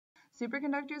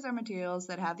Superconductors are materials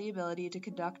that have the ability to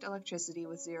conduct electricity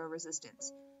with zero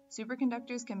resistance.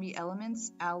 Superconductors can be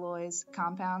elements, alloys,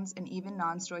 compounds, and even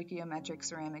non-stoichiometric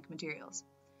ceramic materials.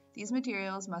 These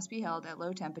materials must be held at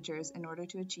low temperatures in order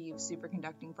to achieve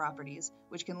superconducting properties,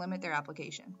 which can limit their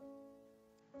application.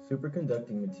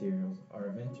 Superconducting materials are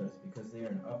of interest because they are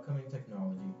an upcoming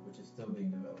technology which is still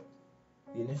being developed.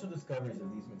 The initial discoveries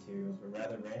of these materials were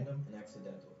rather random and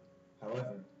accidental.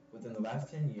 However, within the last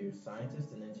 10 years,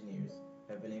 scientists and engineers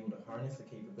have been able to harness the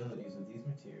capabilities of these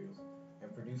materials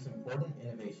and produce important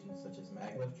innovations such as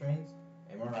maglev trains,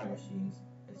 MRI machines,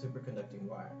 and superconducting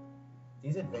wire.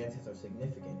 These advances are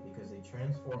significant because they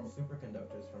transform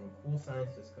superconductors from a cool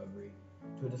science discovery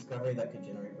to a discovery that could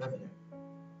generate revenue.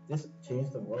 This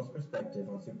changed the world's perspective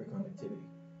on superconductivity.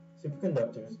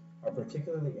 Superconductors are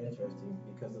particularly interesting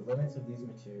because the limits of these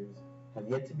materials have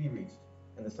yet to be reached,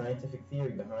 and the scientific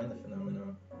theory behind the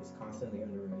phenomenon is constantly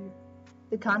under review.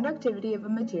 The conductivity of a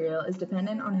material is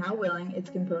dependent on how willing its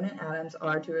component atoms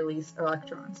are to release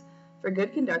electrons. For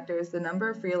good conductors, the number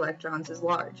of free electrons is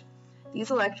large. These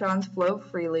electrons flow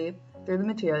freely through the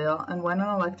material, and when an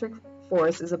electric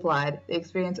force is applied, they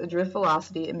experience a drift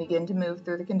velocity and begin to move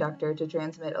through the conductor to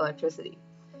transmit electricity.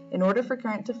 In order for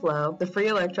current to flow, the free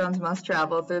electrons must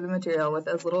travel through the material with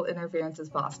as little interference as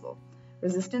possible.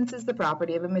 Resistance is the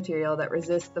property of a material that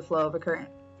resists the flow of a current.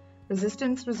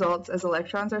 Resistance results as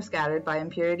electrons are scattered by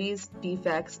impurities,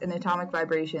 defects, and atomic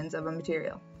vibrations of a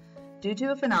material. Due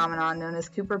to a phenomenon known as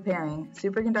Cooper pairing,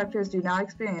 superconductors do not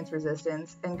experience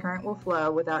resistance, and current will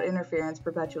flow without interference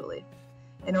perpetually.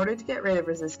 In order to get rid of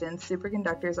resistance,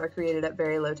 superconductors are created at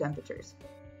very low temperatures.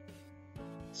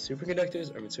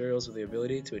 Superconductors are materials with the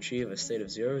ability to achieve a state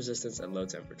of zero resistance at low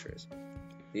temperatures.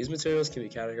 These materials can be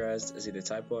categorized as either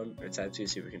Type 1 or Type 2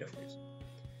 superconductors.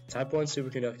 Type 1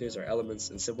 superconductors are elements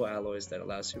and simple alloys that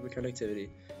allow superconductivity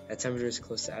at temperatures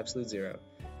close to absolute zero,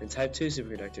 and Type 2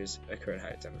 superconductors occur at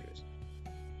higher temperatures.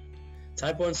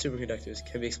 Type 1 superconductors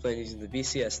can be explained using the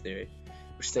BCS theory,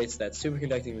 which states that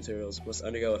superconducting materials must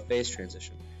undergo a phase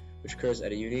transition, which occurs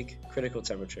at a unique, critical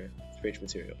temperature for each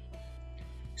material.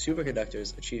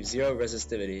 Superconductors achieve zero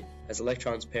resistivity as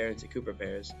electrons pair into Cooper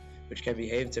pairs, which can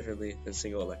behave differently than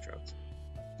single electrons.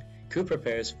 Cooper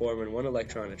pairs form when one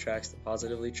electron attracts the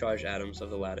positively charged atoms of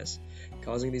the lattice,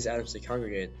 causing these atoms to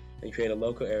congregate and create a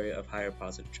local area of higher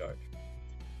positive charge.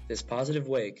 This positive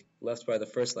wake, left by the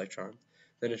first electron,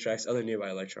 then attracts other nearby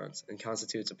electrons and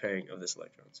constitutes a pairing of these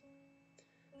electrons.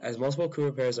 As multiple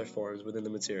Cooper pairs are formed within the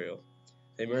material,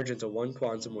 they merge into one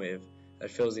quantum wave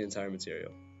that fills the entire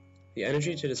material. The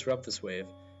energy to disrupt this wave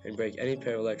and break any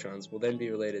pair of electrons will then be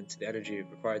related to the energy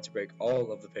required to break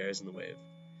all of the pairs in the wave,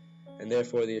 and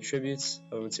therefore the attributes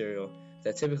of a material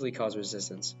that typically cause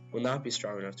resistance will not be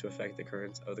strong enough to affect the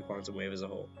current of the quantum wave as a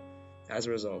whole. As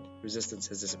a result, resistance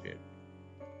has disappeared.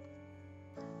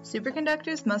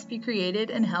 Superconductors must be created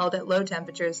and held at low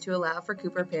temperatures to allow for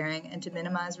Cooper pairing and to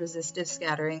minimize resistive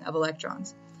scattering of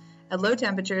electrons. At low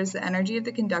temperatures, the energy of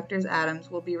the conductor's atoms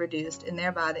will be reduced, and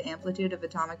thereby the amplitude of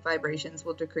atomic vibrations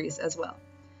will decrease as well.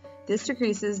 This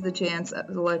decreases the chance of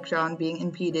the electron being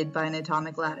impeded by an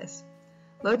atomic lattice.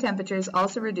 Low temperatures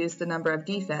also reduce the number of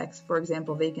defects, for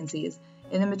example vacancies,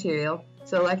 in the material,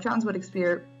 so electrons would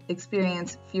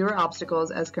experience fewer obstacles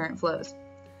as current flows.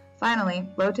 Finally,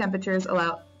 low temperatures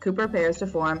allow Cooper pairs to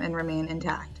form and remain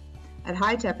intact. At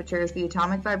high temperatures, the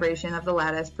atomic vibration of the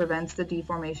lattice prevents the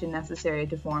deformation necessary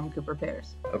to form Cooper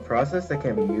pairs. A process that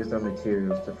can be used on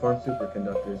materials to form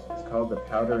superconductors is called the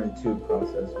powder and tube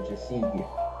process, which is seen here.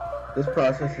 This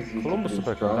process is used to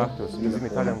produce strong,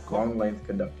 uniform, long-length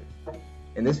conductors.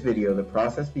 In this video, the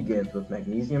process begins with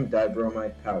magnesium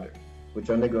dibromide powder, which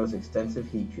undergoes extensive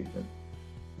heat treatment.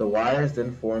 The wire is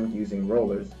then formed using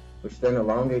rollers, which then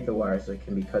elongate the wire so it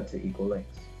can be cut to equal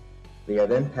lengths. They are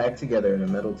then packed together in a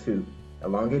metal tube,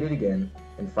 elongated again,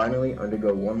 and finally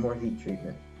undergo one more heat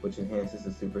treatment, which enhances the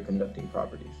superconducting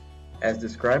properties. As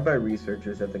described by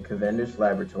researchers at the Cavendish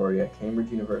Laboratory at Cambridge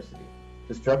University,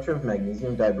 the structure of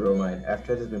magnesium dibromide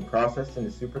after it has been processed into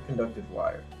superconductive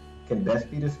wire can best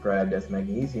be described as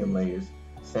magnesium layers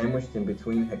sandwiched in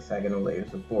between hexagonal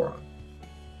layers of boron.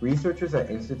 Researchers at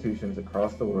institutions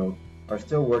across the world are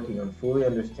still working on fully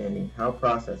understanding how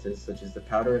processes such as the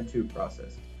powder and tube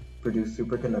process produce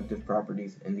superconductive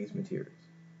properties in these materials.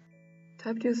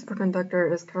 Type 2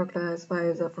 superconductor is characterized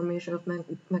by the formation of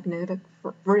magnetic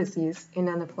vortices in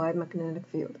an applied magnetic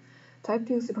field. Type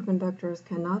 2 superconductors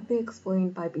cannot be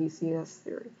explained by BCS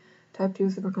theory. Type 2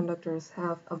 superconductors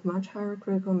have a much higher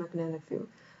critical magnetic field.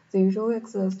 They usually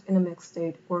exist in a mixed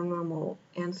state or normal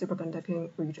and superconducting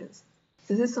regions.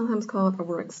 This is sometimes called a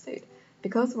work state.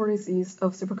 Because vortices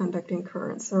of superconducting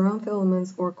currents surround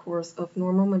filaments or cores of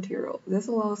normal material, this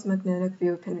allows magnetic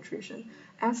field penetration.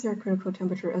 As their critical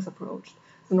temperature is approached,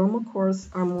 the normal cores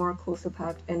are more closely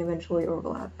packed and eventually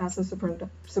overlap as the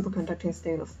superconducting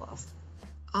state is lost.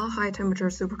 All high-temperature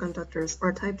superconductors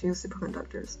are type 2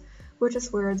 superconductors, which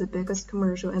is where the biggest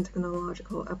commercial and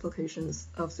technological applications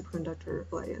of superconductor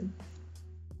lie in.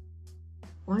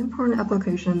 One important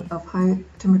application of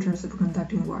high-temperature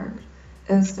superconducting wires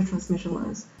is the transmission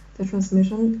lines. The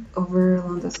transmission over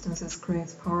long distances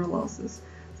creates power losses.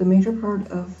 The major part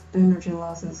of the energy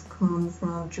losses come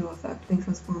from Joule effect in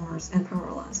transformers and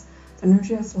power lines. The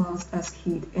energy is lost as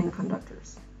heat in the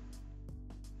conductors.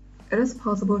 It is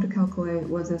possible to calculate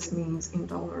what this means in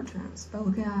dollar terms by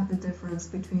looking at the difference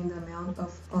between the amount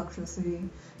of electricity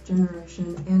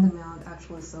generation and the amount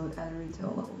actually sold at a retail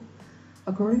level.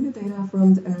 According to data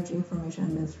from the Energy Information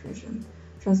Administration,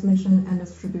 transmission and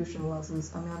distribution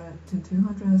losses amounted to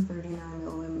 239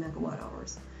 million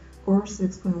megawatt-hours, or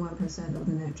 6.1% of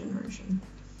the net generation.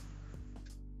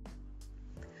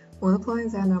 Multiplying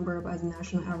that number by the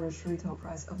national average retail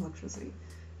price of electricity,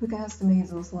 we can estimate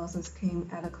those losses came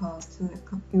at a cost to the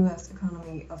U.S.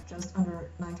 economy of just under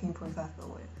 $19.5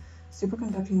 billion.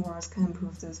 Superconducting wires can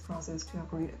improve this process to a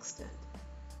great extent.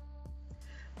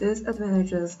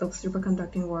 Disadvantages of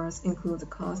superconducting wires include the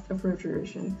cost of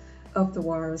refrigeration of the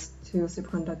wires to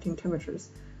superconducting temperatures,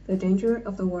 the danger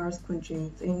of the wires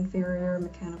quenching, the inferior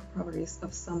mechanical properties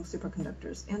of some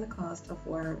superconductors, and the cost of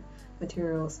wire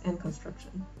materials and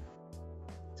construction.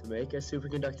 To make a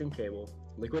superconducting cable,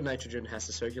 liquid nitrogen has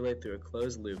to circulate through a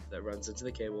closed loop that runs into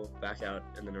the cable, back out,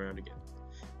 and then around again.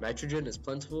 Nitrogen is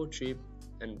plentiful, cheap,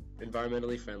 and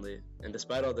environmentally friendly, and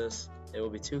despite all this, it will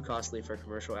be too costly for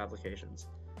commercial applications,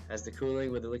 as the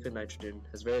cooling with the liquid nitrogen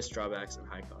has various drawbacks and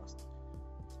high cost.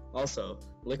 Also,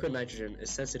 liquid nitrogen is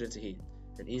sensitive to heat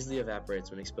and easily evaporates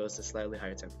when exposed to slightly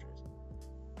higher temperatures.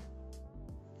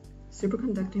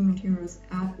 Superconducting materials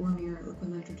at or near liquid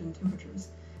nitrogen temperatures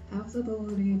have the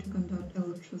ability to conduct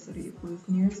electricity with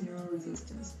near zero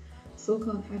resistance.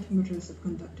 So-called high-temperature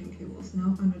superconducting cables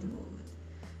now under development,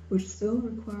 which still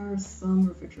requires some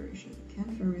refrigeration,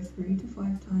 can carry 3 to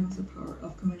 5 times the power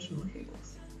of conventional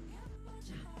cables.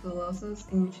 The losses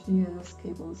in HTS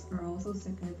cables are also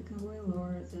significantly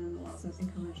lower than the losses in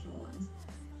conventional lines,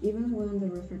 even when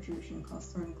the refrigeration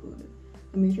costs are included.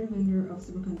 A major vendor of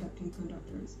superconducting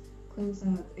conductors claims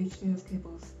that HTS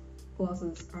cables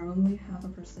losses are only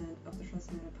 0.5% of the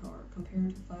transmitted power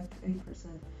compared to 5 to 8%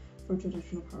 for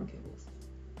traditional power cables.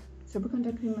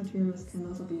 Superconducting materials can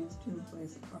also be used to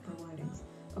replace the copper windings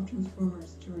of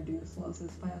transformers to reduce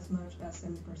losses by as much as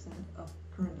 70% of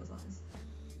current designs.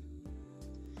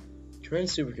 Current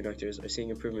superconductors are seeing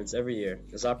improvements every year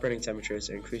as operating temperatures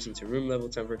are increasing to room level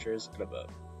temperatures and above.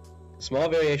 Small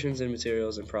variations in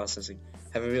materials and processing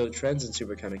have revealed trends in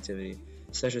superconductivity,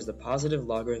 such as the positive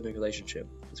logarithmic relationship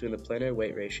between the planar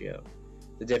weight ratio,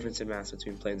 the difference in mass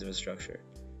between planes of a structure,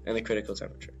 and the critical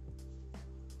temperature.